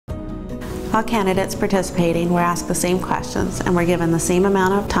All candidates participating were asked the same questions and were given the same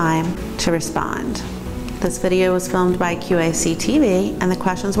amount of time to respond. This video was filmed by QACTV, and the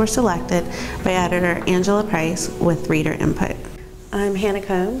questions were selected by editor Angela Price with reader input. I'm Hannah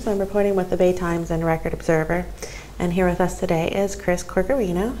Combs. I'm reporting with the Bay Times and Record Observer. And here with us today is Chris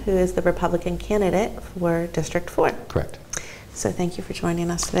Corchiarino, who is the Republican candidate for District 4. Correct. So thank you for joining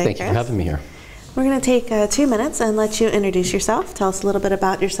us today, Thank you for having me here. We're going to take 2 minutes and let you introduce yourself. Tell us a little bit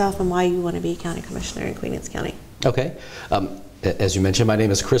about yourself and why you want to be County Commissioner in Queen Anne's County. Okay. As you mentioned, my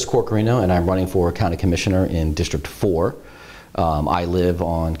name is Chris Corchiarino, and I'm running for County Commissioner in District 4. I live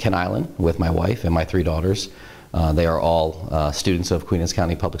on Kent Island with my wife and my 3 daughters. They are all students of Queen Anne's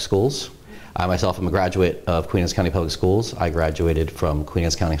County Public Schools. I myself am a graduate of Queen Anne's County Public Schools. I graduated from Queen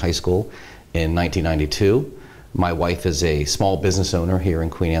Anne's County High School in 1992. My wife is a small business owner here in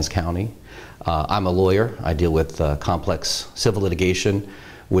Queen Anne's County. I'm a lawyer. I deal with complex civil litigation,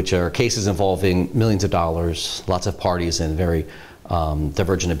 which are cases involving millions of dollars, lots of parties, and very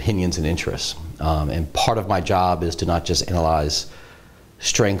divergent opinions and interests. And part of my job is to not just analyze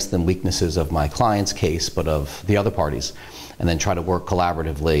strengths and weaknesses of my client's case, but of the other parties, and then try to work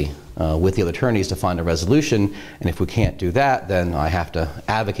collaboratively with the other attorneys to find a resolution. And if we can't do that, then I have to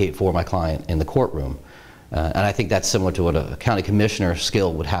advocate for my client in the courtroom. And I think that's similar to what a county commissioner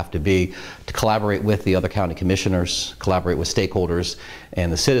skill would have to be, to collaborate with the other county commissioners, collaborate with stakeholders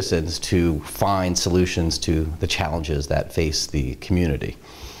and the citizens to find solutions to the challenges that face the community.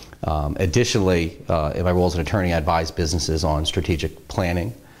 Additionally, in my role as an attorney, I advise businesses on strategic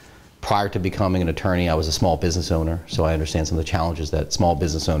planning. Prior to becoming an attorney, I was a small business owner, so I understand some of the challenges that small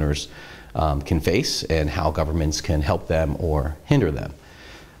business owners can face and how governments can help them or hinder them.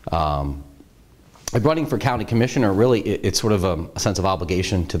 Running for county commissioner, really, it's sort of a sense of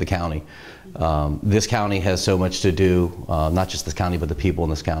obligation to the county. This county has so much to do, not just this county, but the people in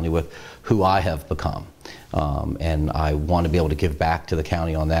this county, with who I have become. And I want to be able to give back to the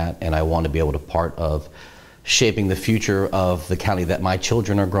county on that, and I want to be able to part of shaping the future of the county that my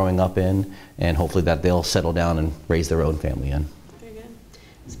children are growing up in, and hopefully that they'll settle down and raise their own family in. Very good.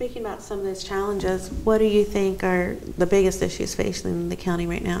 Speaking about some of those challenges, what do you think are the biggest issues facing the county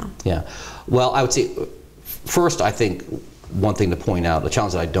right now? Yeah, well, I would say, first, I think one thing to point out, the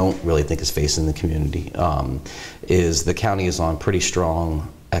challenge that I don't really think is facing the community, is the county is on pretty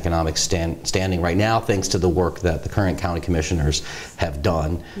strong economic standing right now, thanks to the work that the current county commissioners have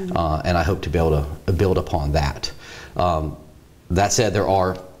done, and I hope to be able to build upon that. That said, there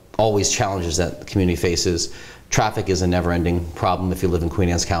are always challenges that the community faces. Traffic is a never-ending problem if you live in Queen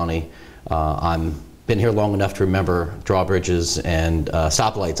Anne's County. I've been here long enough to remember drawbridges and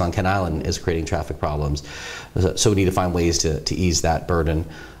stoplights on Kent Island is creating traffic problems. So we need to find ways to ease that burden.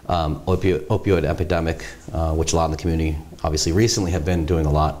 Opioid epidemic, which a lot in the community obviously recently have been doing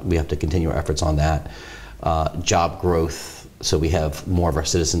a lot. We have to continue our efforts on that. Job growth, so we have more of our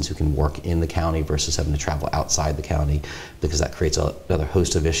citizens who can work in the county versus having to travel outside the county, because that creates another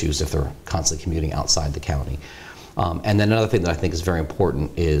host of issues if they're constantly commuting outside the county. And then another thing that I think is very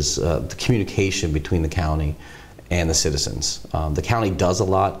important is the communication between the county and the citizens. The county does a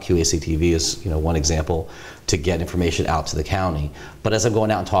lot. QACTV is one example to get information out to the county. But as I'm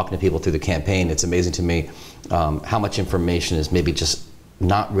going out and talking to people through the campaign, it's amazing to me how much information is maybe just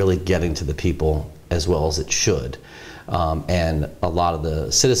not really getting to the people as well as it should. And a lot of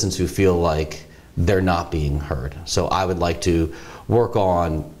the citizens who feel like they're not being heard. So I would like to work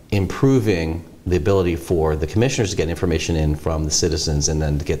on improving the ability for the commissioners to get information in from the citizens, and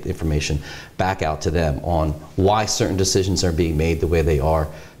then to get the information back out to them on why certain decisions are being made the way they are.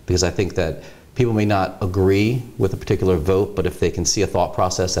 Because I think that people may not agree with a particular vote, but if they can see a thought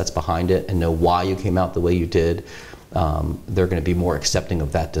process that's behind it and know why you came out the way you did, they're going to be more accepting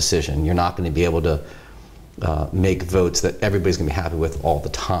of that decision. You're not going to be able to make votes that everybody's going to be happy with all the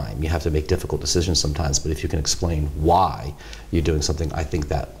time. You have to make difficult decisions sometimes, but if you can explain why you're doing something, I think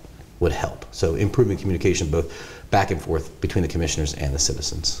that would help. So improving communication both back and forth between the commissioners and the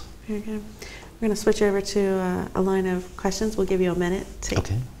citizens. Very good. We're going to switch over to a line of questions. We'll give you a minute to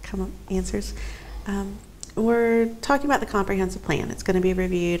come up answers. We're talking about the comprehensive plan. It's going to be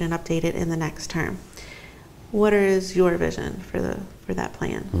reviewed and updated in the next term. What is your vision for that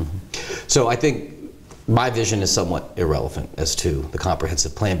plan? So I think my vision is somewhat irrelevant as to the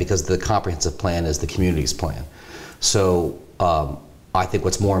comprehensive plan, because the comprehensive plan is the community's plan. So I think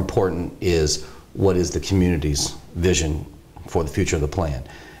what's more important is what is the community's vision for the future of the plan,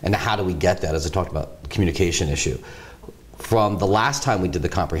 and how do we get that, as I talked about, the communication issue. From the last time we did the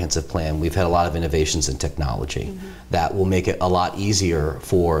comprehensive plan, we've had a lot of innovations in technology that will make it a lot easier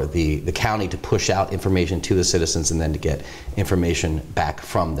for the county to push out information to the citizens and then to get information back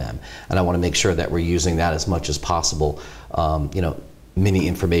from them. And I want to make sure that we're using that as much as possible. You know, mini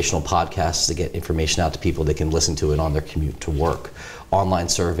informational podcasts to get information out to people. They can listen to it on their commute to work. Online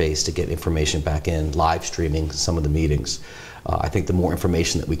surveys to get information back in, live streaming some of the meetings. I think the more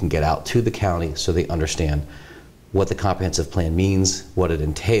information that we can get out to the county so they understand what the comprehensive plan means, what it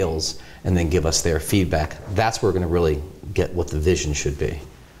entails, and then give us their feedback. That's where we're going to really get what the vision should be.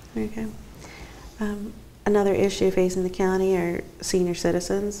 Okay. Another issue facing the county are senior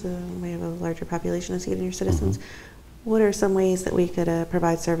citizens. We have a larger population of senior citizens. What are some ways that we could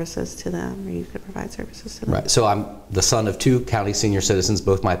provide services to them, or you could provide services to them? Right. So I'm the son of 2 county senior citizens.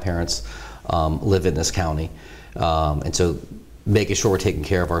 Both my parents live in this county. And so making sure we're taking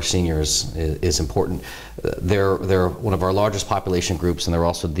care of our seniors is important. They're one of our largest population groups, and they're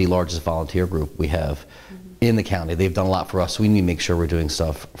also the largest volunteer group we have in the county. They've done a lot for us, so we need to make sure we're doing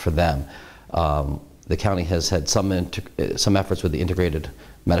stuff for them. The county has had some efforts with the integrated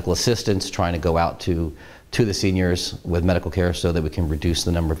medical assistants, trying to go out to the seniors with medical care so that we can reduce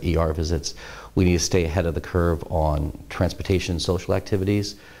the number of ER visits. We need to stay ahead of the curve on transportation, social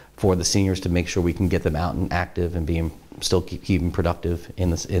activities for the seniors to make sure we can get them out and active and still keep them productive in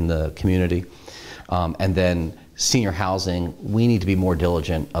the community. And then senior housing, we need to be more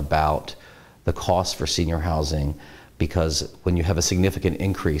diligent about the cost for senior housing, because when you have a significant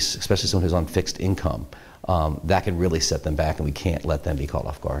increase, especially someone who's on fixed income, that can really set them back, and we can't let them be caught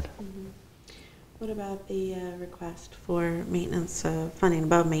off guard. What about the request for maintenance funding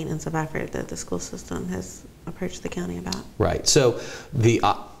above maintenance of effort that the school system has approached the county about? Right. So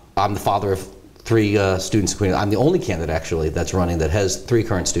I'm the father of 3 students in Queen. I'm the only candidate actually that's running that has 3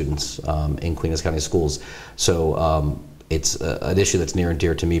 current students in Queen County schools. So it's an issue that's near and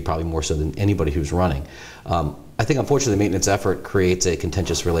dear to me, probably more so than anybody who's running. I think unfortunately the maintenance effort creates a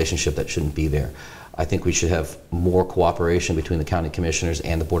contentious relationship that shouldn't be there. I think we should have more cooperation between the county commissioners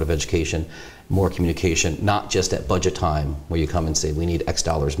and the Board of Education, more communication, not just at budget time where you come and say we need X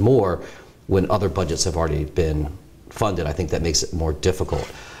dollars more when other budgets have already been funded. I think that makes it more difficult.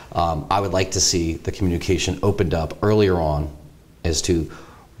 I would like to see the communication opened up earlier on as to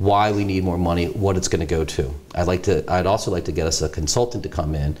why we need more money, what it's going to go to. I'd also like to get us a consultant to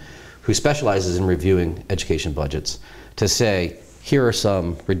come in who specializes in reviewing education budgets to say, here are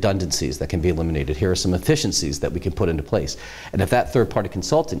some redundancies that can be eliminated. Here are some efficiencies that we can put into place. And if that third-party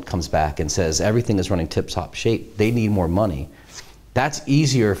consultant comes back and says everything is running tip-top shape, they need more money, that's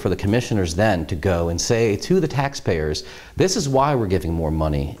easier for the commissioners then to go and say to the taxpayers, this is why we're giving more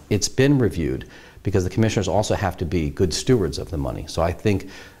money. It's been reviewed, because the commissioners also have to be good stewards of the money. So I think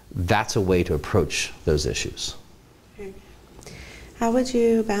that's a way to approach those issues. How would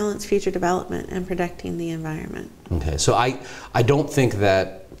you balance future development and protecting the environment? Okay, so I don't think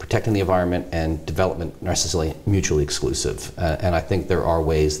that protecting the environment and development are necessarily mutually exclusive, and I think there are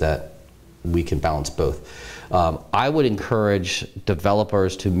ways that we can balance both. I would encourage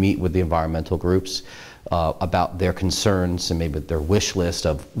developers to meet with the environmental groups about their concerns and maybe their wish list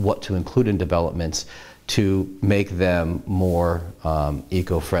of what to include in developments to make them more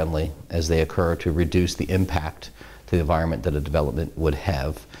eco-friendly as they occur, to reduce the impact to the environment that a development would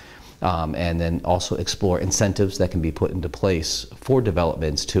have. And then also explore incentives that can be put into place for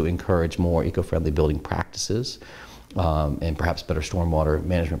developments to encourage more eco-friendly building practices and perhaps better stormwater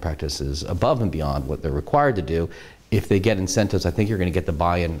management practices above and beyond what they're required to do. If they get incentives, I think you're going to get the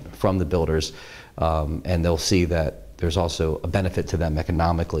buy-in from the builders, and they'll see that there's also a benefit to them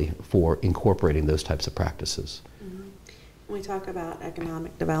economically for incorporating those types of practices. When we talk about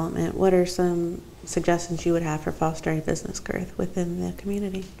economic development, what are some suggestions you would have for fostering business growth within the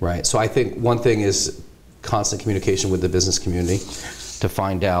community? Right. So I think one thing is constant communication with the business community to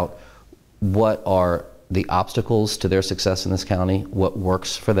find out what are the obstacles to their success in this county, what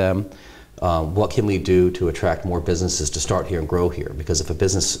works for them, what can we do to attract more businesses to start here and grow here? Because if a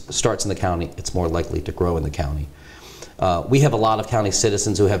business starts in the county, it's more likely to grow in the county. We have a lot of county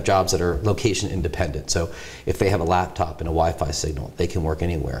citizens who have jobs that are location independent. So if they have a laptop and a Wi-Fi signal, they can work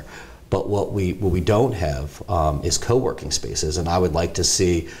anywhere. But what we don't have is co-working spaces, and I would like to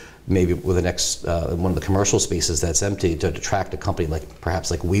see maybe with the next one of the commercial spaces that's empty to attract a company perhaps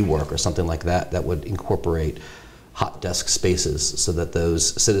like WeWork or something like that that would incorporate hot desk spaces so that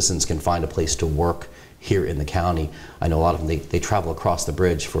those citizens can find a place to work here in the county. I know a lot of them, they travel across the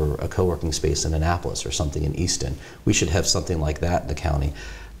bridge for a co-working space in Annapolis or something in Easton. We should have something like that in the county.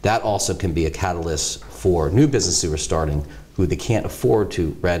 That also can be a catalyst for new businesses who are starting, who they can't afford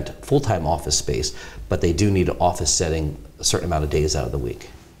to rent full-time office space, but they do need an office setting a certain amount of days out of the week.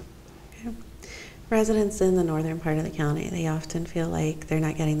 Okay. Residents in the northern part of the county, they often feel like they're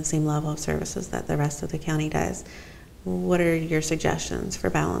not getting the same level of services that the rest of the county does. What are your suggestions for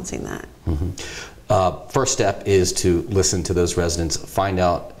balancing that? First step is to listen to those residents, find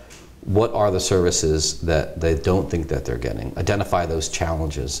out what are the services that they don't think that they're getting, identify those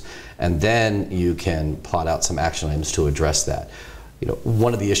challenges, and then you can plot out some action items to address that. You know,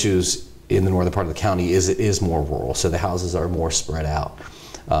 one of the issues in the northern part of the county is it is more rural, so the houses are more spread out.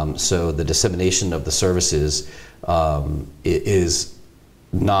 So the dissemination of the services is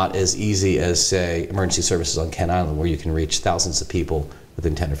not as easy as, say, emergency services on Kent Island, where you can reach thousands of people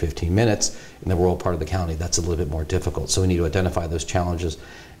within 10 or 15 minutes. In the rural part of the county, that's a little bit more difficult. So we need to identify those challenges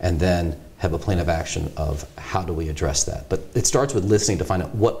and then have a plan of action of how do we address that. But it starts with listening to find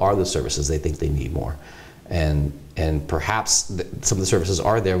out what are the services they think they need more. And perhaps some of the services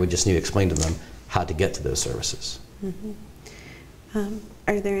are there, we just need to explain to them how to get to those services. Mm-hmm.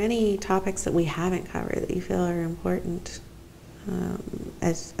 Are there any topics that we haven't covered that you feel are important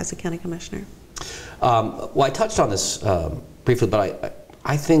as a county commissioner? Well, I touched on this briefly, but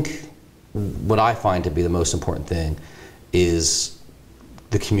I think what I find to be the most important thing is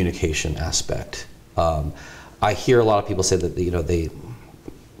the communication aspect. I hear a lot of people say that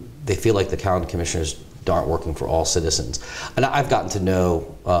they feel like the county commissioners aren't working for all citizens, and I've gotten to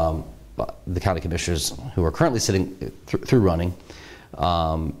know the county commissioners who are currently sitting through running,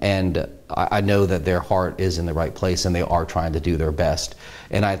 and I know that their heart is in the right place and they are trying to do their best.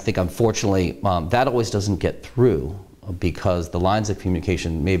 And I think, unfortunately, that always doesn't get through because the lines of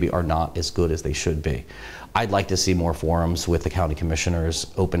communication maybe are not as good as they should be. I'd like to see more forums with the county commissioners,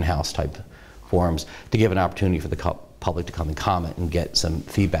 open house type forums, to give an opportunity for the public to come and comment and get some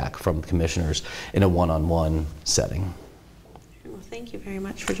feedback from the commissioners in a one-on-one setting. Well, thank you very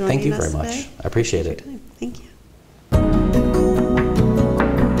much for joining us today. Thank you very much. I appreciate it. Thank you.